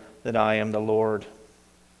know that I am the Lord.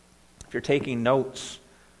 If you're taking notes,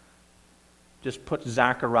 just put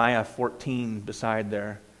Zechariah 14 beside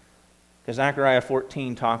there. Because Zechariah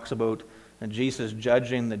 14 talks about Jesus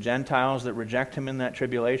judging the Gentiles that reject him in that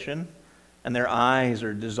tribulation, and their eyes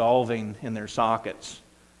are dissolving in their sockets,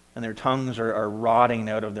 and their tongues are rotting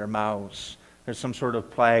out of their mouths. There's some sort of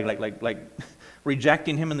plague, like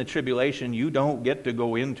rejecting him in the tribulation, you don't get to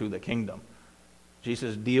go into the kingdom.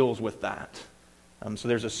 Jesus deals with that. So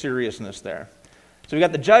there's a seriousness there. So we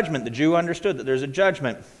got the judgment. The Jew understood that there's a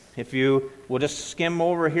judgment. If you will just skim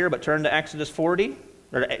over here, but turn to Ezekiel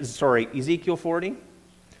 40.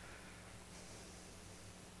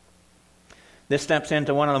 This steps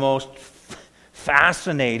into one of the most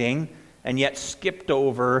fascinating and yet skipped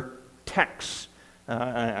over texts,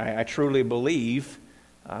 I truly believe,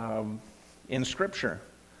 in Scripture.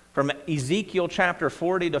 From Ezekiel chapter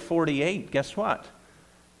 40 to 48, guess what?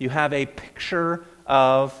 You have a picture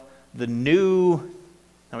of the new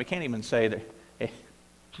Now we can't even say that.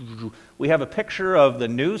 We have a picture of the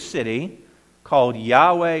new city called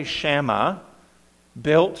Yahweh Shammah,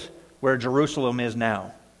 built where Jerusalem is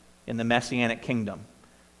now, in the Messianic kingdom.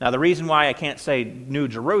 Now the reason why I can't say New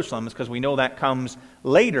Jerusalem is because we know that comes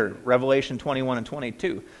later, Revelation 21 and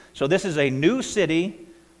 22. So this is a new city,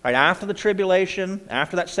 right after the tribulation,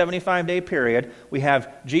 after that 75-day period. We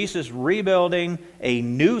have Jesus rebuilding a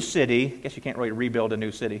new city. I guess you can't really rebuild a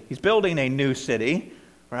new city. He's building a new city,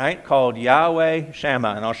 right, called Yahweh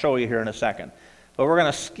Shammah, and I'll show you here in a second. But we're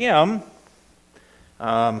going to skim.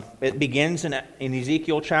 It begins in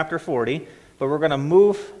Ezekiel chapter 40, but we're going to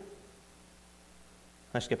move.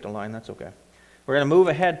 I skipped a line, that's okay. We're going to move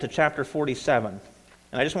ahead to chapter 47.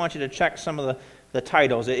 And I just want you to check some of the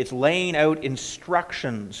titles. It's laying out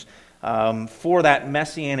instructions for that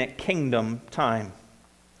Messianic kingdom time.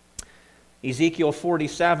 Ezekiel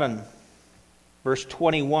 47, verse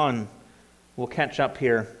 21. We'll catch up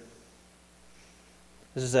here.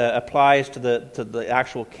 This applies to the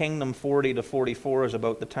actual kingdom. 40 to 44 is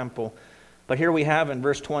about the temple. But here we have in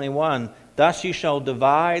verse 21, thus you shall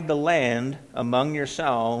divide the land among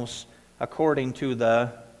yourselves according to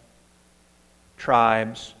the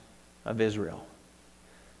tribes of Israel.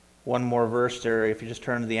 One more verse there, if you just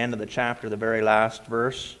turn to the end of the chapter, the very last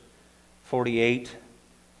verse, 48,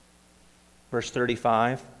 verse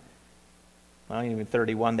 35. Well, even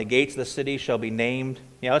 31. The gates of the city shall be named.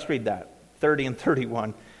 Yeah, let's read that. 30 and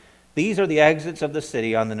 31. These are the exits of the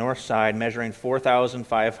city on the north side, measuring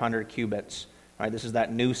 4,500 cubits. Right, this is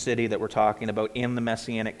that new city that we're talking about in the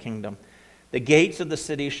Messianic kingdom. The gates of the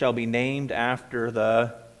city shall be named after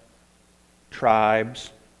the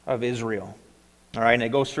tribes of Israel. All right, and it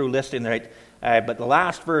goes through listing, right? But the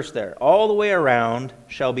last verse there, all the way around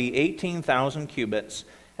shall be 18,000 cubits,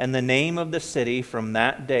 and the name of the city from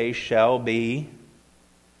that day shall be,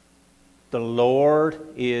 the Lord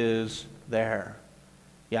is there.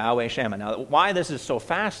 Yahweh Shammah. Now, why this is so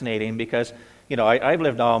fascinating, because, you know, I've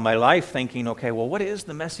lived all my life thinking, okay, well, what is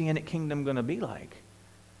the Messianic kingdom going to be like?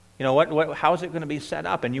 You know, how is it going to be set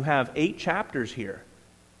up? And you have 8 chapters here,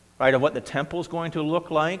 right, of what the temple is going to look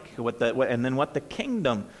like, and then what the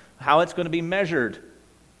kingdom, how it's going to be measured.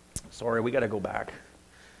 Sorry, we got to go back.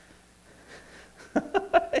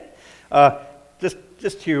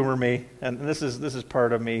 Just humor me, and this is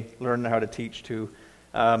part of me learning how to teach too.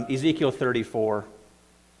 Ezekiel 34.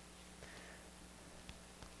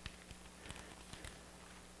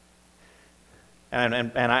 And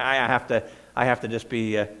I have to just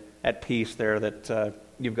be at peace there that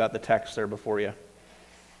you've got the text there before you.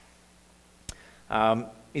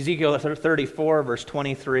 Ezekiel 34, verse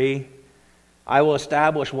 23. I will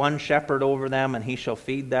establish one shepherd over them, and he shall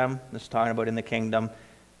feed them. This is talking about in the kingdom.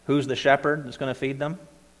 Who's the shepherd that's going to feed them?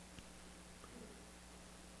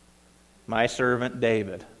 My servant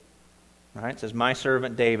David. Right? It says, my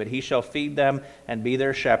servant David. He shall feed them and be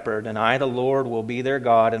their shepherd, and I, the Lord, will be their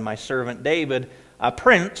God, and my servant David, a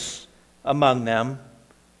prince among them.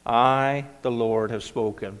 I, the Lord, have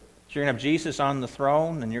spoken. So you're going to have Jesus on the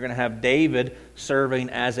throne, and you're going to have David serving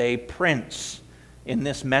as a prince in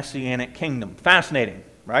this Messianic kingdom. Fascinating,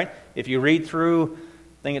 right? If you read through,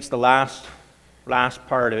 I think it's the last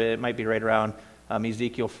part of it, it might be right around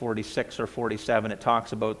Ezekiel 46 or 47, it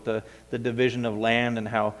talks about the division of land and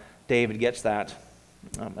how David gets that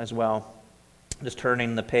as well. Just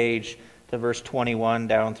turning the page to verse 21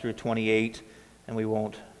 down through 28, and we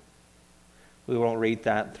won't read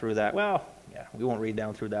that through that. Well, yeah, we won't read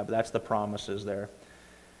down through that, but that's the promises there.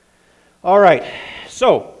 All right,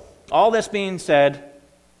 so all this being said,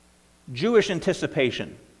 Jewish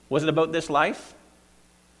anticipation. Was it about this life?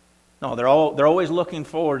 No, they're always looking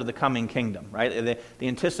forward to the coming kingdom, right? The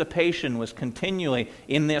anticipation was continually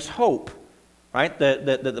in this hope, right?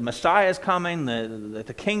 That the Messiah is coming, that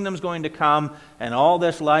the kingdom's going to come, and all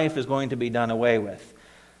this life is going to be done away with.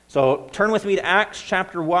 So turn with me to Acts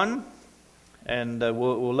chapter 1, and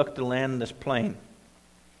we'll look to land this plane.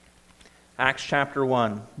 Acts chapter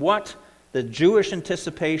 1. What the Jewish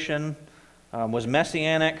anticipation was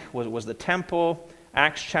messianic, was the temple.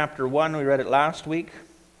 Acts chapter 1, we read it last week.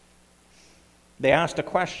 They asked a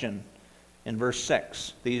question in verse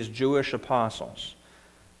 6, these Jewish apostles.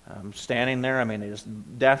 Standing there, it's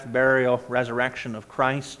death, burial, resurrection of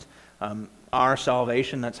Christ, our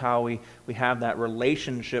salvation. That's how we have that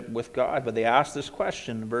relationship with God. But they asked this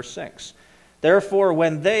question in verse 6. Therefore,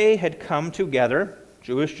 when they had come together,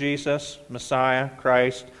 Jewish Jesus, Messiah,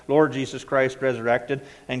 Christ, Lord Jesus Christ resurrected,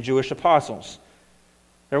 and Jewish apostles.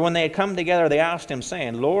 There, when they had come together, they asked him,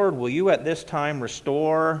 saying, Lord, will you at this time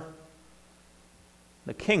restore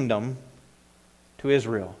the kingdom to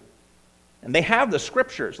Israel? And they have the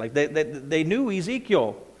scriptures. Like they knew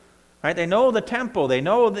Ezekiel, right? They know the temple. They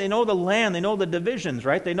know the land. They know the divisions,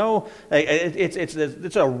 right? They know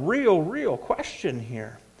it's a real question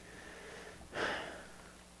here.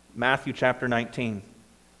 Matthew chapter 19.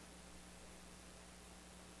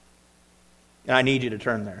 And I need you to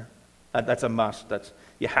turn there. That's a must.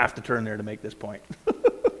 You have to turn there to make this point.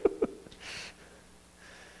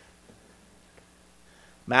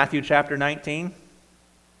 Matthew chapter 19.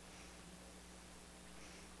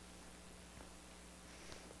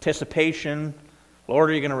 Anticipation. Lord,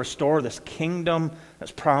 are you going to restore this kingdom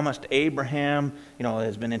that's promised to Abraham? You know, it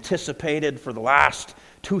has been anticipated for the last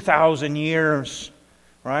 2,000 years,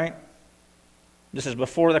 right? This is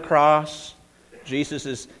before the cross.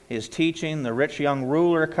 Jesus is teaching. The rich young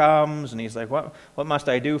ruler comes, and he's like, what must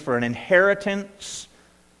I do for an inheritance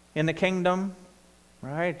in the kingdom?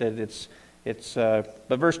 Right?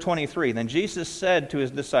 But verse 23, then Jesus said to his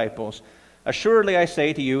disciples, assuredly I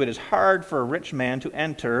say to you, it is hard for a rich man to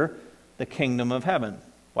enter the kingdom of heaven.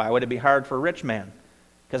 Why would it be hard for a rich man?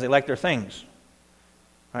 Because they like their things.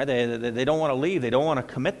 Right? They don't want to leave. They don't want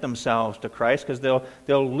to commit themselves to Christ because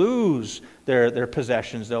they'll lose their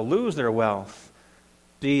possessions. They'll lose their wealth.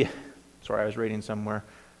 Sorry, I was reading somewhere.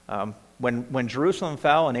 When Jerusalem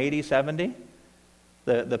fell in AD 70,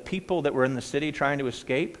 the people that were in the city trying to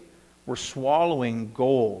escape were swallowing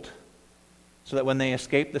gold, so that when they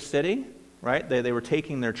escaped the city, right, they were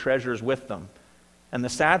taking their treasures with them. And the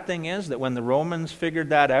sad thing is that when the Romans figured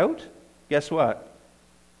that out, guess what?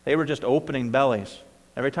 They were just opening bellies.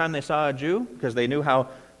 Every time they saw a Jew, because they knew how,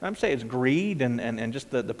 I'm saying it's greed and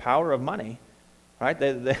just the power of money, right?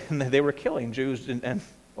 They were killing Jews and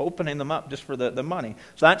opening them up just for the money.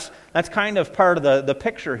 So that's kind of part of the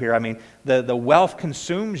picture here. I mean, the wealth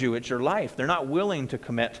consumes you. It's your life. They're not willing to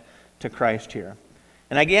commit to Christ here.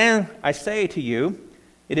 And again, I say to you,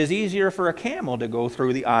 it is easier for a camel to go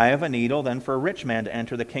through the eye of a needle than for a rich man to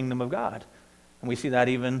enter the kingdom of God. And we see that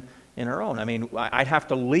even in our own. I mean, I'd have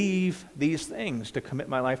to leave these things to commit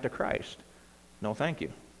my life to Christ. No, thank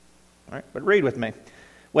you. All right, but read with me.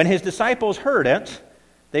 When his disciples heard it,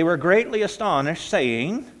 they were greatly astonished,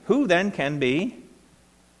 saying, who then can be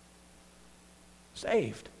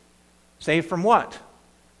saved? Saved from what?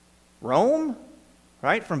 Rome?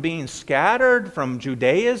 Right? From being scattered, from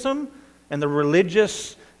Judaism and the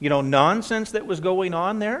religious, nonsense that was going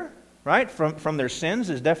on there, right? From their sins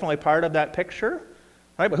is definitely part of that picture,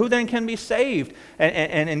 right? But who then can be saved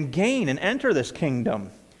and gain and enter this kingdom?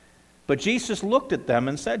 But Jesus looked at them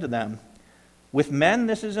and said to them, with men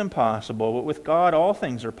this is impossible, but with God all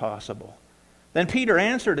things are possible. Then Peter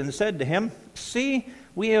answered and said to him, see,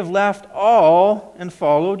 we have left all and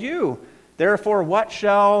followed you. Therefore, what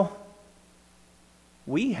shall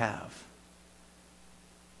we have?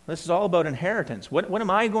 This is all about inheritance. What am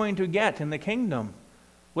I going to get in the kingdom?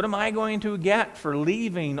 What am I going to get for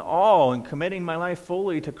leaving all and committing my life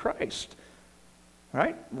fully to Christ?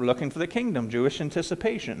 Right? We're looking for the kingdom, Jewish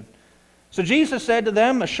anticipation. So Jesus said to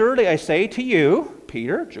them, assuredly I say to you,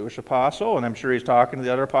 Peter, Jewish apostle, and I'm sure he's talking to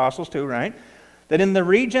the other apostles too, right? That in the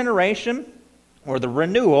regeneration, or the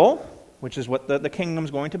renewal, which is what the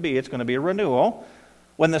kingdom's going to be, it's going to be a renewal,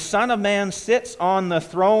 when the Son of Man sits on the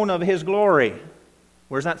throne of his glory.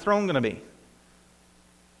 Where's that throne going to be?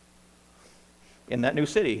 In that new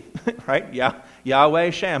city, right? Yahweh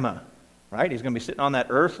Shammah, right? He's going to be sitting on that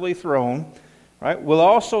earthly throne, right? Will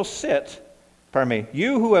also sit,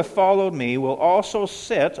 you who have followed me will also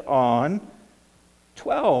sit on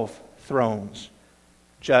 12 thrones,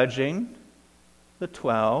 judging the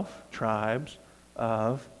 12 tribes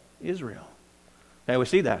of Israel. Okay, we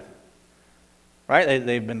see that. Right?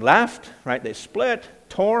 They've been left, right? They split,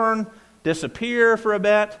 torn, disappear for a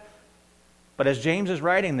bit. But as James is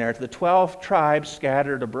writing there, to the 12 tribes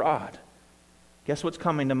scattered abroad, guess what's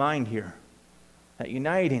coming to mind here? That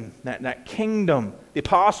uniting, that kingdom. The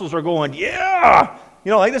apostles are going, yeah!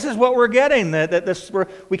 This is what we're getting.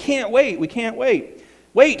 We can't wait. We can't wait.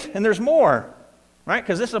 Wait, and there's more. Right?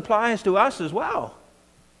 Because this applies to us as well.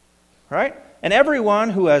 Right? And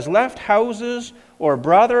everyone who has left houses or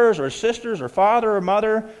brothers or sisters or father or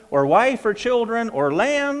mother or wife or children or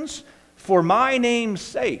lands for my name's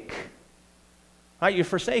sake. Right? You're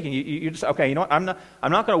forsaken. You just, okay, I'm not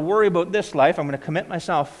going to worry about this life. I'm going to commit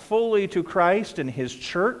myself fully to Christ and His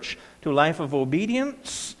church, to a life of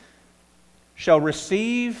obedience. Shall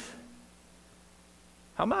receive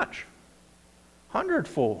how much?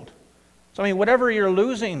 100-fold. So whatever you're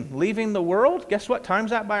losing, leaving the world, guess what?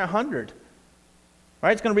 Times that by 100.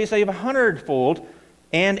 Right? It's going to be saved 100-fold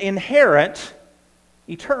and inherit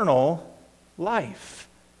eternal life.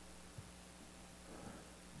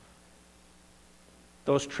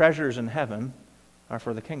 those treasures in heaven are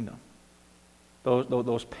for the kingdom.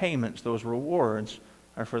 Those payments, those rewards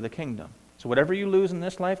are for the kingdom. So whatever you lose in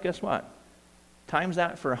this life, guess what? Times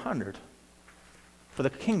that for 100 for the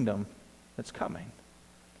kingdom that's coming.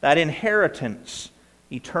 That inheritance,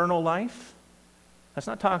 eternal life, that's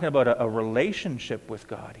not talking about a relationship with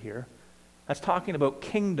God here. That's talking about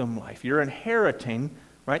kingdom life. You're inheriting,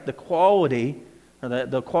 right, the quality or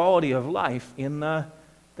the quality of life in the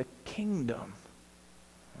kingdom.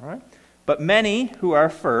 All right? But many who are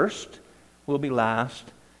first will be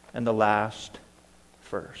last, and the last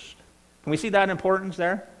first. Can we see that importance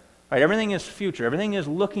there? All right, everything is future. Everything is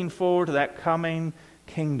looking forward to that coming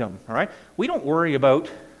kingdom. All right? We don't worry about,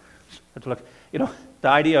 the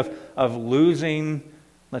idea of losing,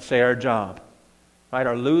 let's say, our job, right,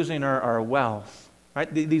 or losing our wealth.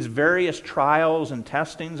 Right? These various trials and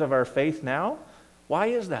testings of our faith now. Why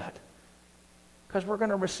is that? Because we're going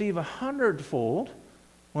to receive 100-fold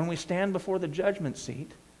when we stand before the judgment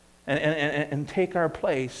seat and take our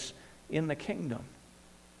place in the kingdom.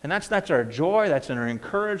 And that's our joy, that's our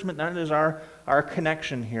encouragement, that is our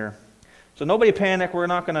connection here. So nobody panic, we're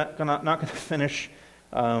not gonna finish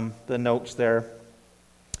the notes there.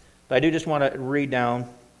 But I do just want to read down. It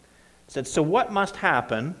said, so what must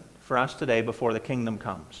happen for us today before the kingdom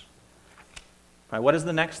comes? All right, what is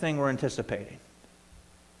the next thing we're anticipating?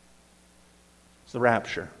 It's the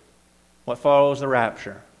rapture. What follows the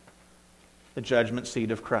rapture? The judgment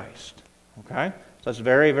seat of Christ. Okay? So that's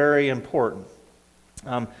very, very important.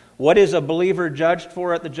 What is a believer judged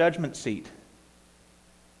for at the judgment seat?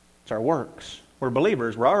 It's our works. We're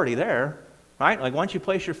believers. We're already there. Right? Like once you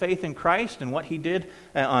place your faith in Christ and what He did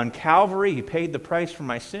on Calvary, He paid the price for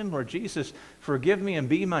my sin. Lord Jesus, forgive me and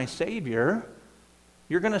be my Savior.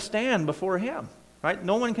 You're going to stand before Him. Right?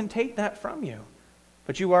 No one can take that from you.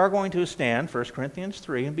 But you are going to stand, 1 Corinthians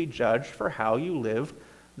 3, and be judged for how you live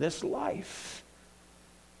this life.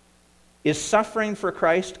 Is suffering for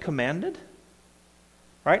Christ commanded?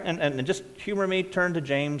 Right? And just humor me, turn to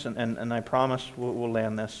James, and I promise we'll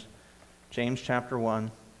land this. James chapter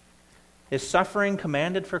 1. Is suffering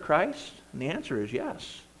commanded for Christ? And the answer is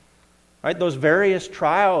yes. Right? Those various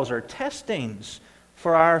trials are testings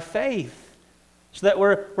for our faith, so that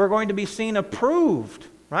we're going to be seen approved.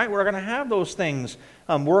 Right? We're going to have those things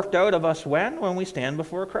worked out of us when we stand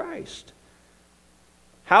before Christ.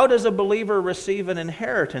 How does a believer receive an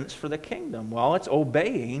inheritance for the kingdom? Well, it's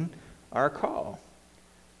obeying our call.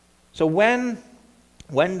 So when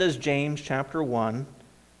does James chapter 1,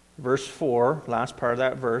 verse 4, last part of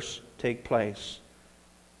that verse, take place?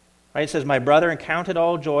 Right, it says, my brethren, count it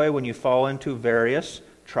all joy when you fall into various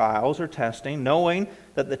trials or testing, knowing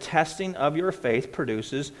that the testing of your faith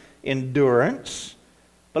produces endurance.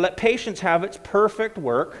 But let patience have its perfect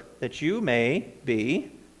work, that you may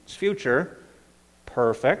be, it's future,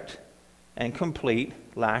 perfect and complete,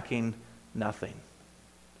 lacking nothing.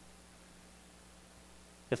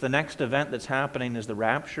 If the next event that's happening is the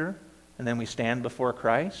rapture, and then we stand before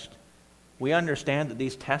Christ, we understand that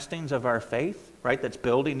these testings of our faith, right, that's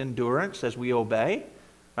building endurance as we obey,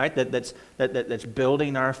 right, that's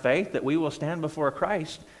building our faith, that we will stand before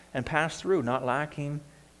Christ and pass through, not lacking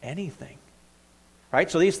anything. Right?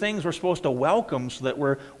 So these things we're supposed to welcome so that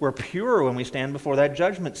we're pure when we stand before that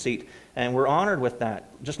judgment seat, and we're honored with that.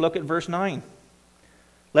 Just look at verse 9.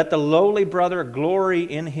 Let the lowly brother glory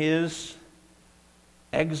in his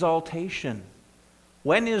exaltation.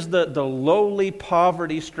 When is the lowly,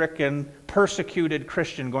 poverty-stricken, persecuted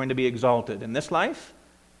Christian going to be exalted? In this life?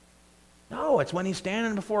 No, it's when he's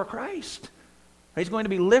standing before Christ. He's going to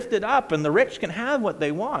be lifted up, and the rich can have what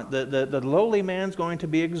they want. The lowly man's going to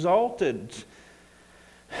be exalted.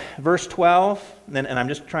 Verse 12, and I'm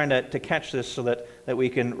just trying to catch this so that we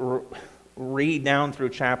can read down through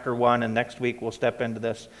chapter 1, and next week we'll step into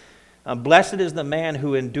this. Blessed is the man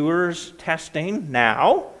who endures testing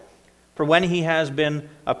now, for when he has been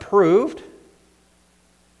approved,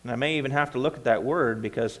 and I may even have to look at that word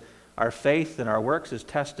because our faith and our works is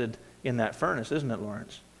tested in that furnace, isn't it,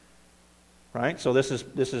 Lawrence? Right? So this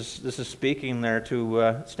is speaking there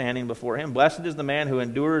to standing before Him. Blessed is the man who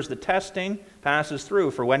endures the testing, passes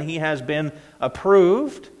through. For when he has been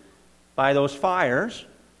approved by those fires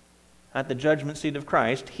at the judgment seat of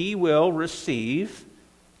Christ, he will receive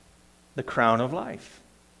the crown of life.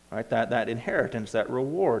 Right? That inheritance, that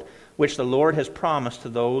reward, which the Lord has promised to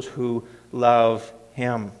those who love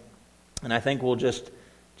Him. And I think we'll just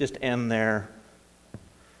end there.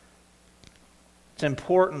 It's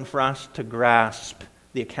important for us to grasp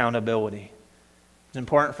the accountability. It's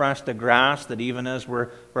important for us to grasp that even as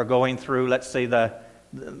we're going through, let's say, the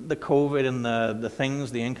COVID and the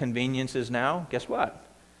things, the inconveniences now, guess what?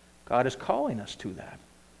 God is calling us to that.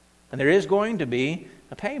 And there is going to be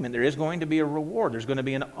a payment. There is going to be a reward. There's going to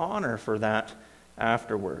be an honor for that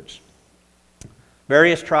afterwards.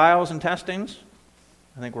 Various trials and testings.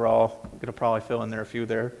 I think we're all going to probably fill in there a few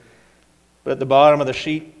there. But at the bottom of the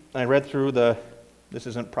sheet, I read through this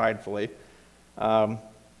isn't pridefully,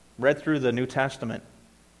 read through the New Testament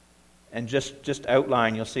and just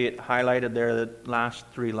outline, you'll see it highlighted there, the last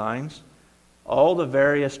 3 lines. All the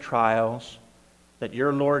various trials that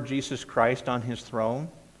your Lord Jesus Christ on his throne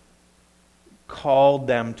called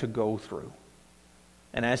them to go through.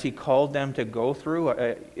 And as he called them to go through,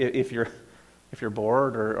 if you're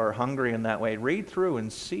bored or hungry in that way, read through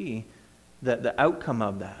and see the outcome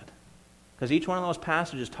of that. Because each one of those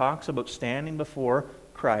passages talks about standing before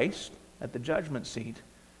Christ at the judgment seat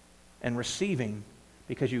and receiving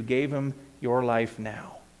because you gave him your life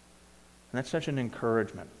now. And that's such an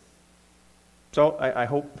encouragement. So I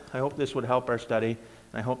hope this would help our study, and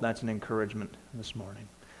I hope that's an encouragement this morning.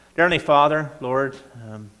 Dear Heavenly Father, Lord,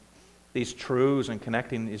 these truths and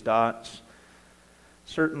connecting these dots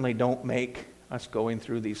certainly don't make us going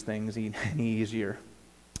through these things any easier.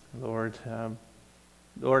 Lord,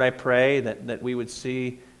 I pray that we would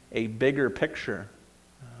see a bigger picture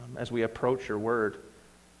as we approach your word.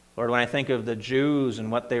 Lord, when I think of the Jews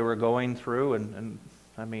and what they were going through, and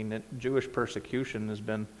I mean, Jewish persecution has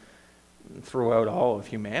been throughout all of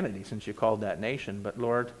humanity since you called that nation. But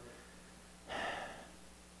Lord,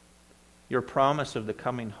 your promise of the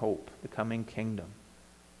coming hope, the coming kingdom,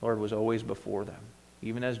 Lord, was always before them.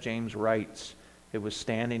 Even as James writes, it was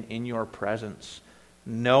standing in your presence,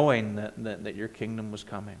 knowing that your kingdom was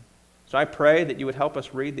coming. So I pray that you would help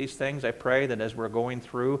us read these things. I pray that as we're going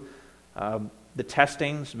through the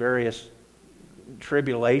testings, various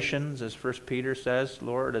tribulations, as 1 Peter says,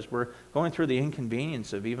 Lord, as we're going through the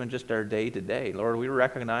inconvenience of even just our day-to-day, Lord, we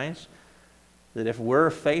recognize that if we're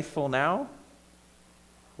faithful now,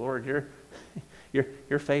 Lord,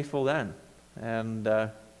 you're faithful then. And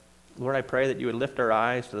Lord, I pray that you would lift our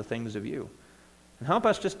eyes to the things of you. And help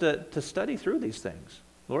us just to study through these things.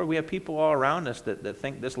 Lord, we have people all around us that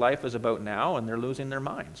think this life is about now, and they're losing their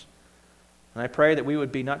minds. And I pray that we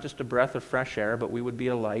would be not just a breath of fresh air, but we would be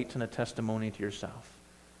a light and a testimony to yourself.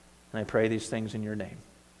 And I pray these things in your name.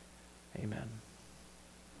 Amen.